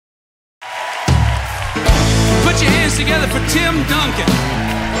Put your hands together for Tim Duncan.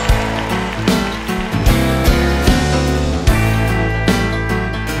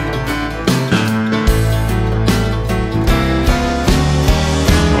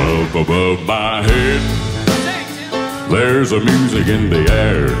 Up above my head, there's a music in the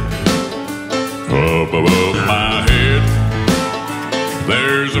air. Up above my head,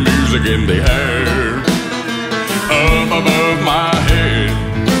 there's a music in the air. Up above my head,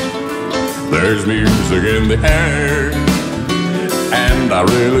 there's music in the air. And I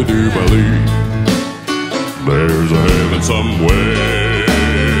really do believe there's a heaven somewhere.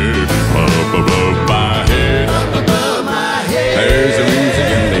 Up above my head, up above my head, there's a music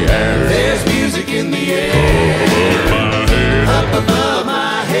in the air. There's music in the air. Up above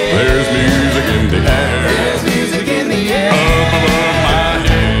my head, there's music in the air. There's music in the air. Up above my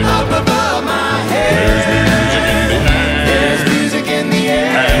head, up above my head, there's music in the air. There's music in the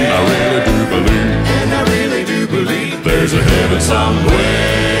air. And I really do believe, and I really do believe there's a heaven somewhere.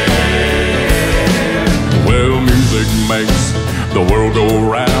 Well, music makes the world go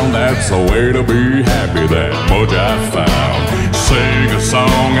round. That's a way to be happy, that much I found. Sing a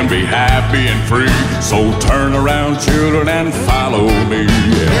song and be happy and free. So turn around, children, and follow me.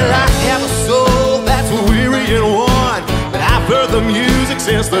 Yeah. Well, I have a soul that's weary and worn, but I've heard the music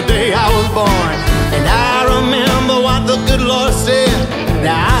since the day I was born. And I remember what the good Lord said.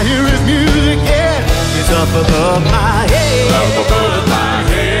 Now I hear His music, yeah. It's up above my head. Up above my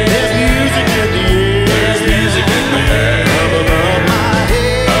head, There's music in the